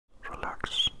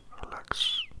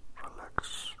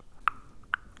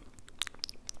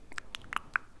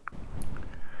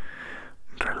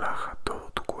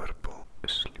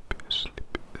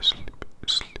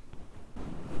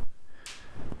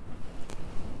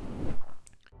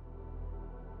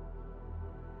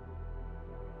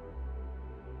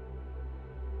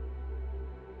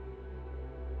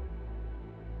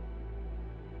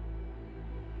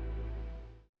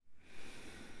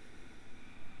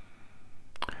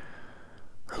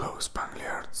Hello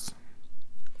Spangliards,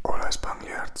 Hola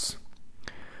Spangliards,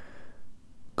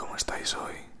 ¿cómo estáis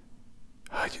hoy?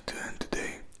 How you doing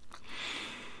today?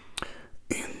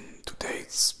 In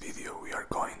today's video we are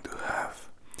going to have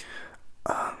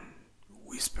a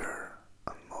whisper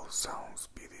and mouth sounds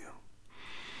video.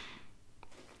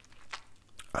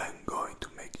 I'm going to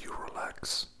make you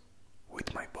relax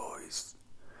with my voice,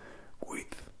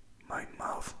 with my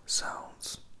mouth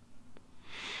sounds.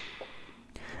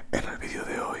 En el vídeo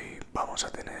de hoy vamos a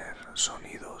tener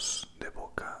sonidos de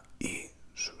boca y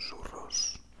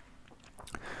susurros.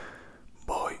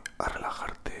 Voy a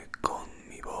relajarte con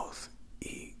mi voz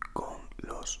y con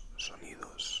los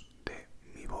sonidos de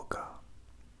mi boca.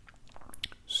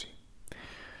 Sí.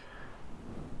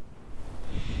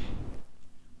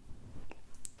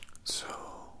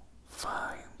 So,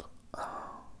 find a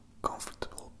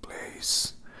comfortable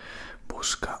place.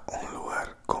 Busca un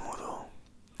lugar cómodo.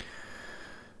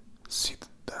 Sit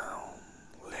down,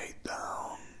 lay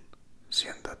down,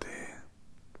 siéntate,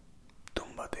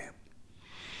 túmbate.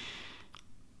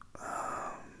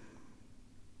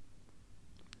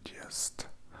 Just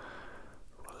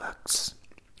relax,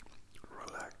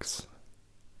 relax.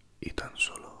 Y tan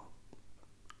solo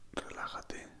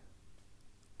relájate,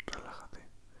 relájate.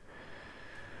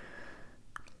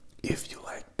 If you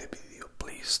like the video,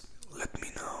 please let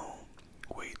me know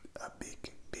with a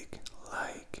big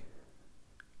like.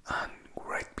 And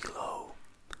right below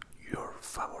your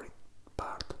favorite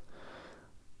part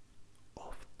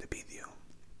of the video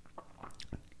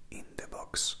in the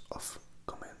box of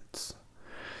comments.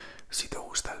 Si te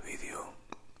gusta el vídeo,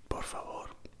 por favor,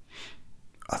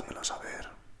 házmelo saber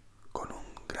con un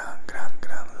gran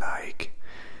like.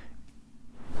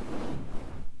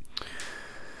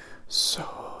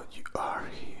 So you are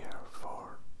here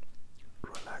for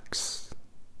relax.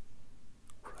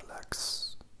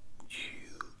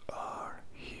 You are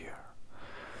here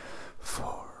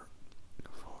for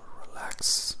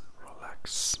relax.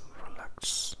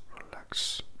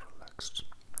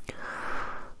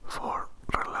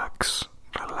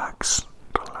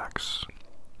 For relax.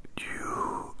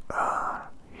 You are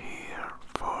here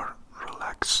for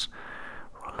relax.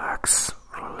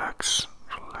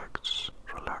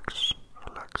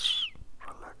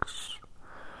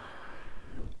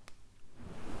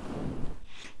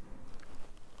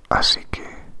 Así que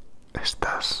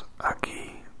estás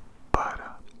aquí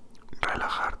para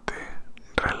relajarte.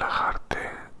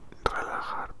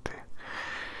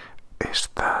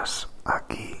 Estás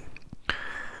aquí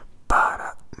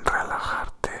para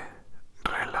relajarte.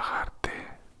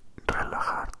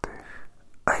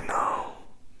 I know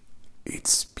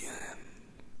it's been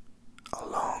a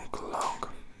long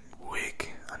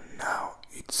week and now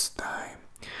it's time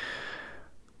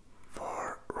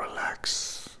for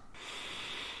relax.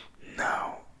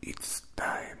 Now it's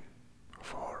time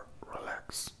for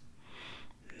relax.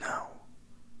 Now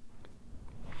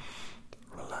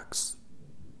relax.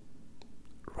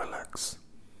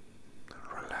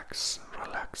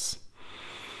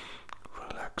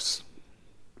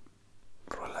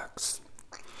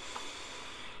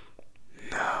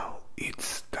 Now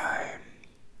it's time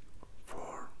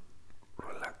for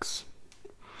relax.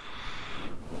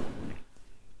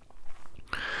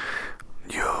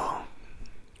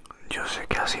 Yo sé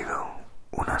que ha sido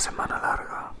una semana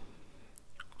larga,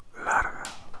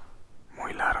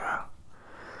 muy larga,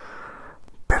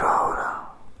 pero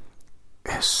ahora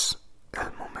es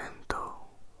el momento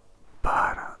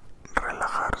para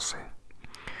relajarse.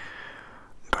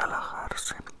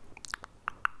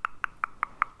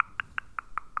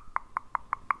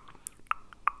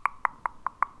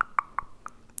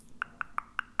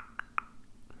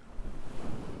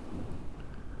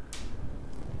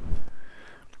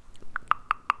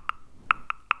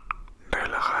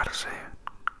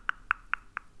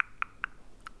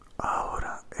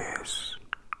 Ahora es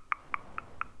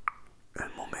el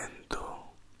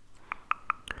momento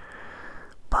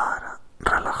para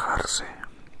relajarse.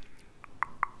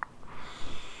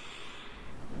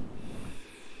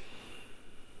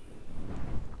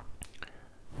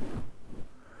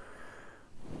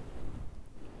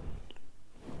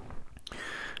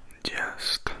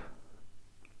 Just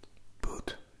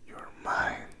put your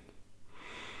mind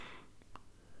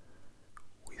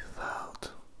without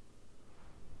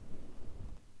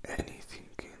any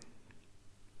thinking.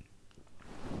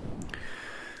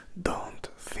 Don't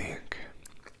think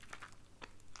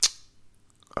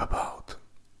about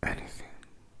anything.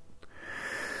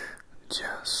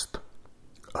 Just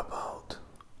about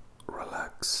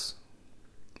relax.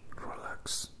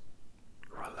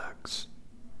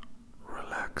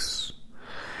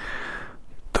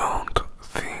 Don't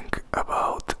think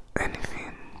about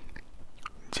anything.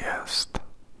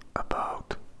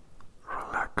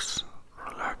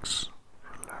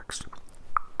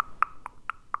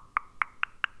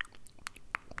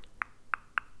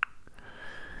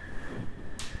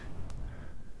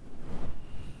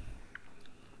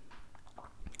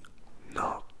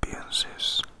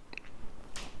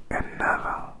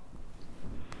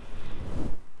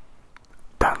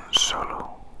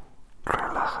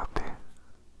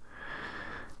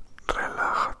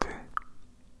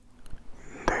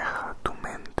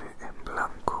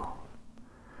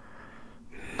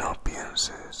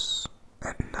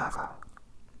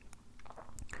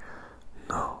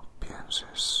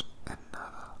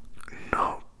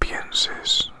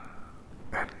 pienses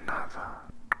en nada.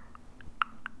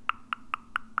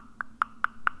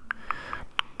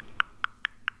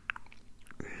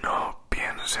 No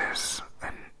pienses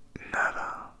en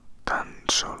nada, tan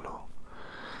solo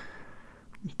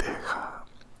deja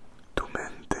tu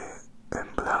mente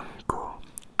en blanco.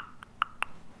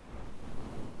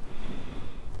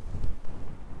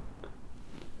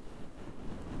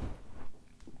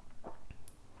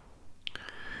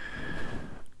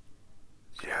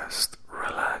 Just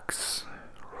relax,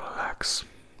 relax,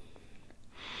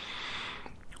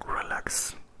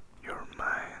 relax your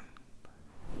mind,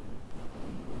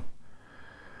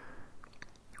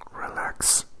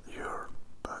 relax your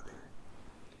body,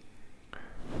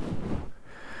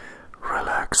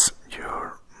 relax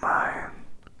your mind,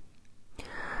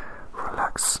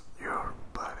 relax your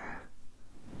body,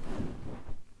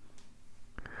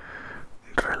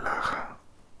 relaja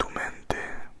tu mente.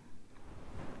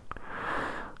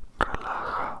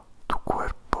 Relaja tu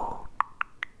cuerpo.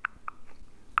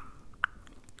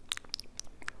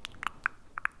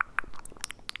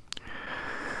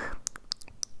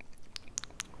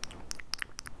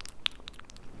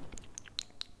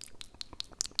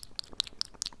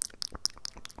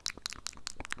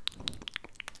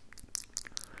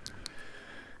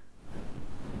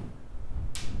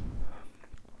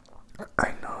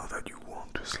 I know that you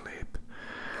want to sleep.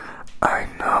 I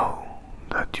know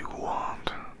that you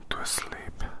want to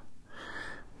sleep.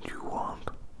 You want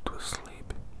to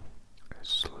sleep.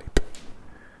 Sleep.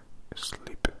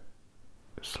 Sleep.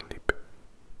 Sleep.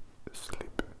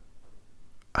 Sleep.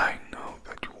 I know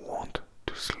that you want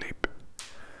to sleep.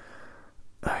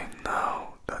 I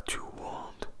know that you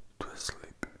want to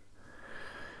sleep.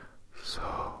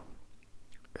 So,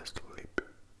 sleep.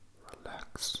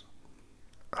 Relax.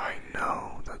 I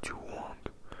know that you want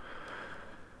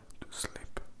to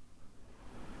sleep.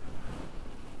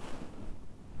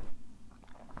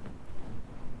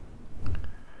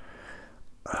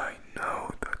 I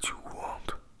know that you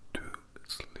want to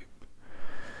sleep.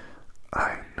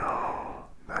 I know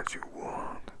that you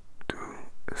want to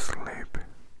sleep.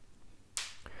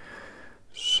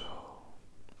 So,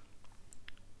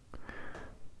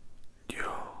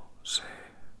 yo sé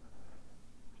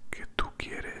que tú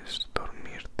quieres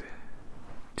dormirte.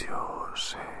 Yo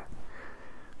sé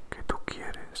que tú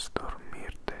quieres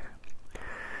dormirte.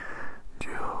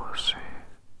 Yo sé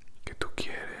que tú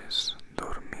quieres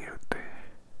dormirte.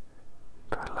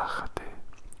 Relájate.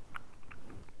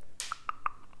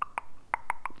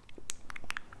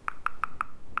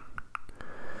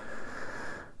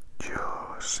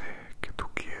 Yo sé que tú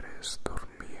quieres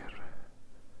dormir.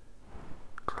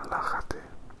 Relájate.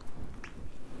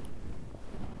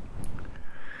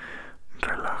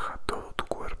 Relaja todo tu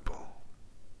cuerpo.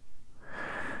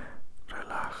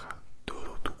 Relaja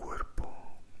todo tu cuerpo.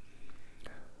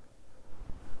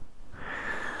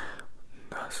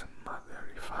 Doesn't matter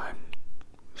if I'm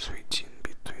switching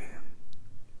between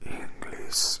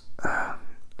English and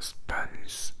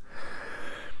Spanish,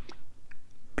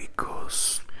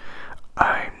 because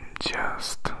I'm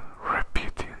just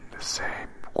repeating the same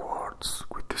words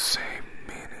with the same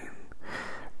meaning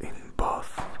in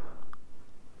both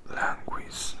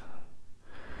languages.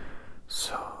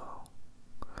 So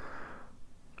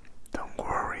don't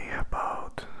worry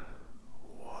about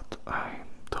what I'm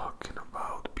talking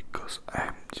about, because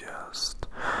I'm just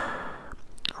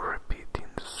repeating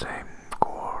the same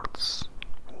words.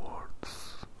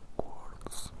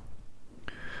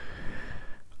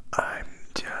 I'm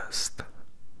just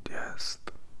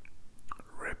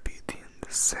repeating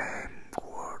the same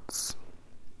words.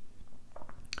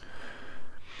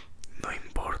 No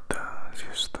importa si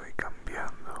estoy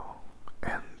cambiando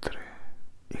entre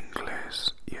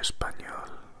inglés y español.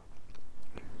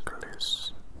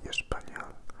 Inglés y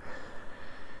español.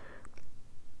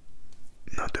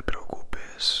 No te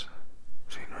preocupes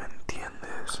si no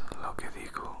entiendes lo que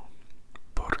digo,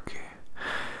 porque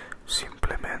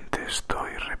simplemente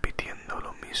estoy repitiendo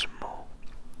lo mismo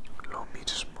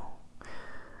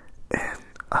en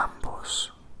ambos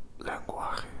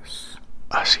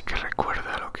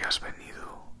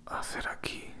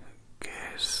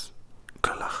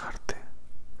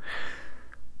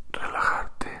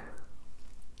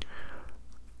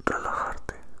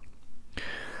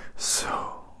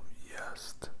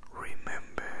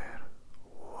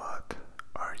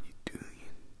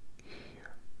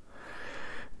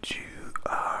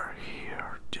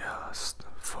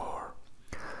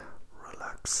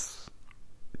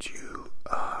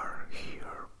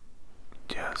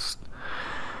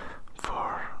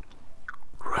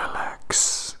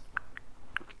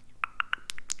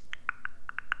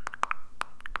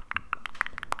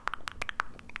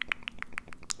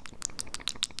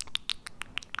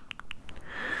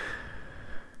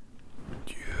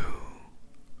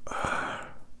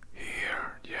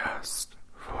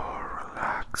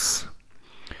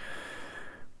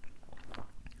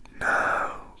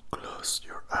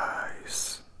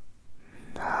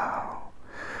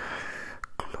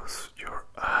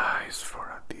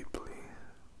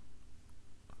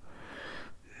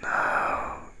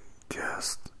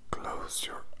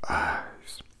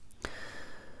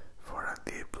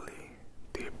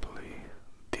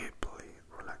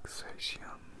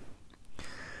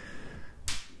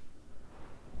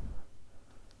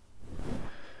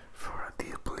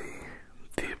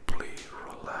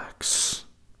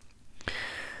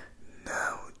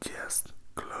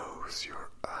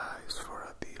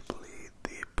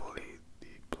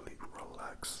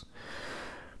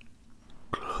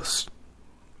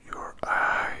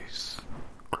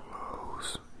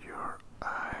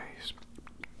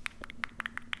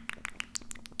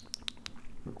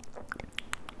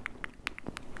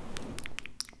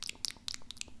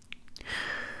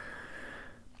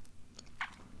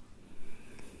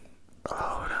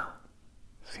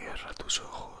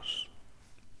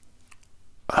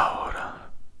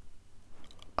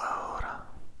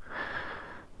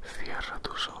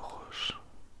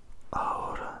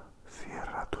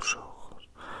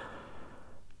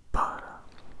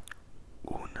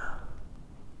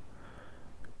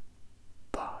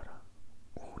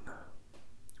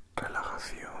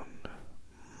relajación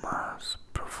más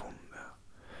profunda,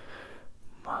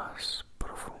 más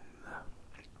profunda.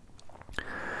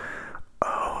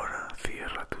 Ahora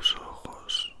cierra tus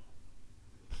ojos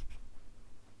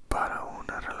para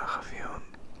una relajación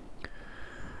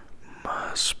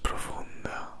más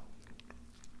profunda.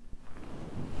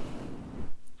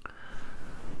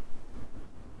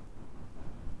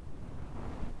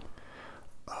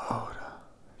 Ahora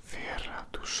cierra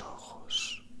tus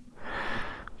ojos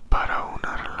para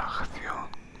una relajación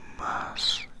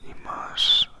más y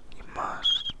más y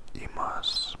más y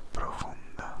más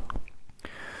profunda.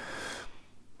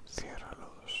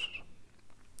 Ciérralos.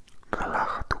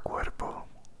 Relaja tu cuerpo.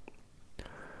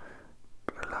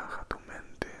 Relaja tu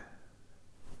mente.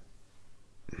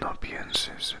 No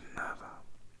pienses en nada.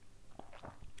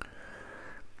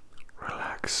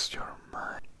 Relax your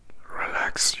mind.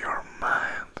 Relax your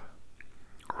mind.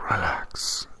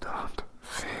 Relax. Don't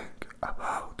think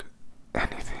about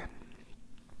anything.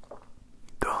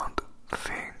 Don't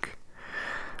think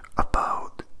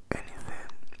about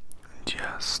anything.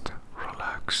 Just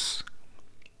relax.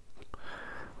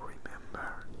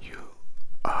 Remember, you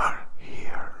are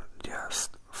here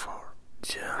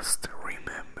just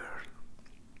remember.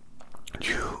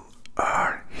 You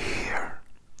are here.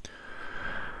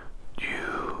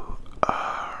 You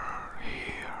are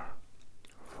here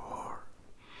for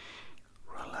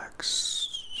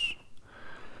relax.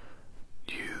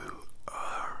 You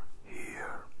are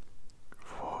here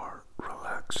for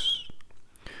relax.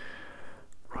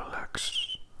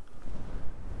 Relax.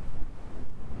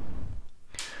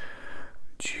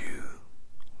 You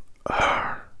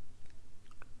are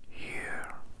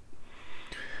here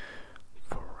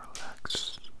for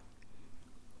relax.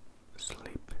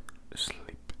 Sleep,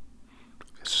 sleep,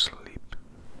 sleep, sleep,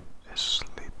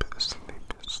 sleep, sleep, sleep,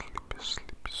 sleep, sleep,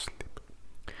 sleep, sleep,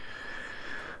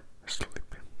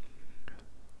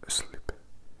 sleep, sleep,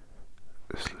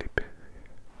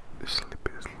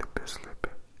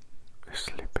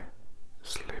 sleep,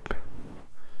 sleep, sleep.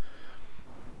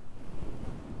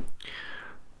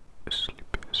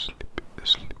 Sleep, sleep,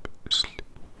 sleep, sleep,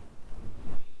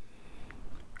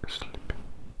 sleep.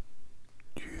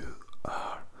 You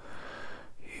are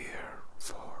here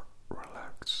for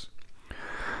relax.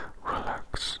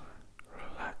 Relax,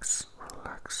 relax,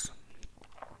 relax.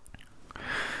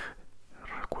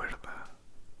 Recuerda,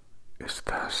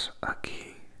 estás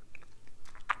aquí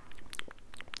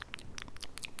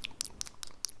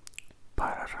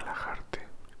para relajarte.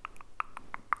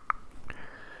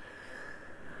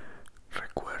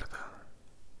 Recuerda,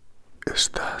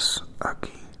 estás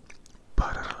aquí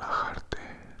para relajarte.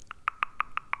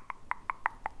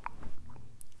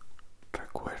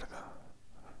 Recuerda,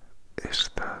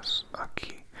 estás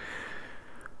aquí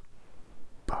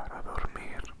para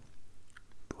dormir.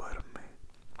 Duerme,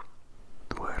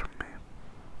 duerme,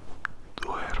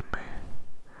 duerme,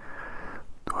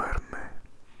 duerme,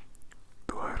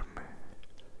 duerme.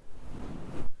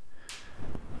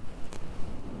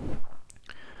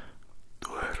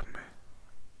 Duerme.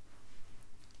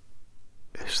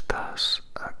 Estás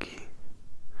aquí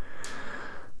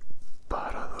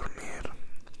para dormir.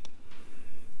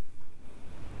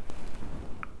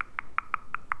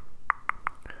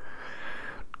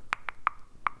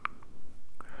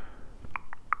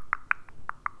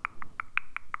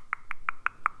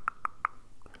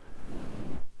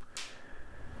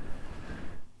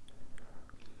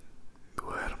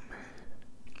 Duerme.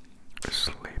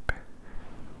 Sleep.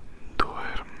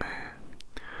 Duerme.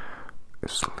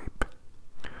 Sleep.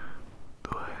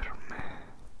 Duerme.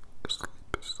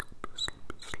 Sleep, sleep,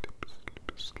 sleep, sleep,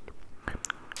 sleep, sleep.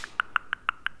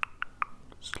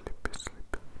 Sleep,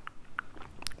 sleep.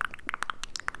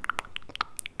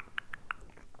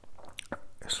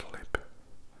 Sleep.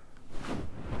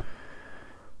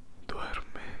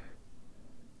 Duerme.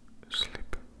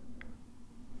 Sleep.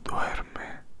 Duerme.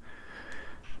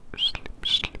 Sleep,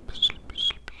 sleep, sleep,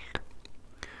 sleep.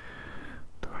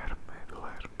 Duerme,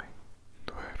 duerme,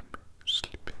 duerme,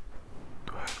 sleep.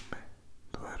 Duerme,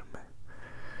 duerme,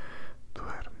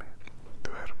 duerme,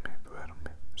 duerme,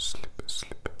 duerme, sleep,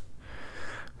 sleep,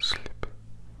 sleep,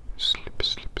 sleep,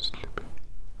 sleep, sleep,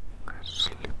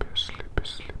 sleep, sleep,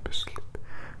 sleep, sleep,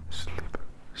 sleep.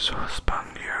 So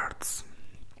Spangliards,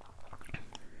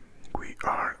 we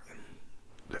are in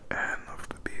the end of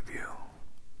the video.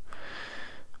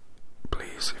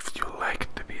 Please, if you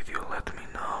liked the video, let me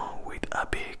know with a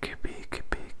big, big,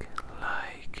 big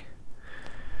like.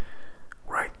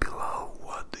 Right below,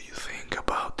 what do you think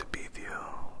about the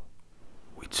video?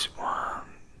 Which one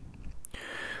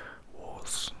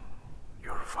was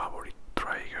your favorite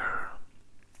trigger?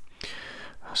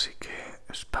 Así que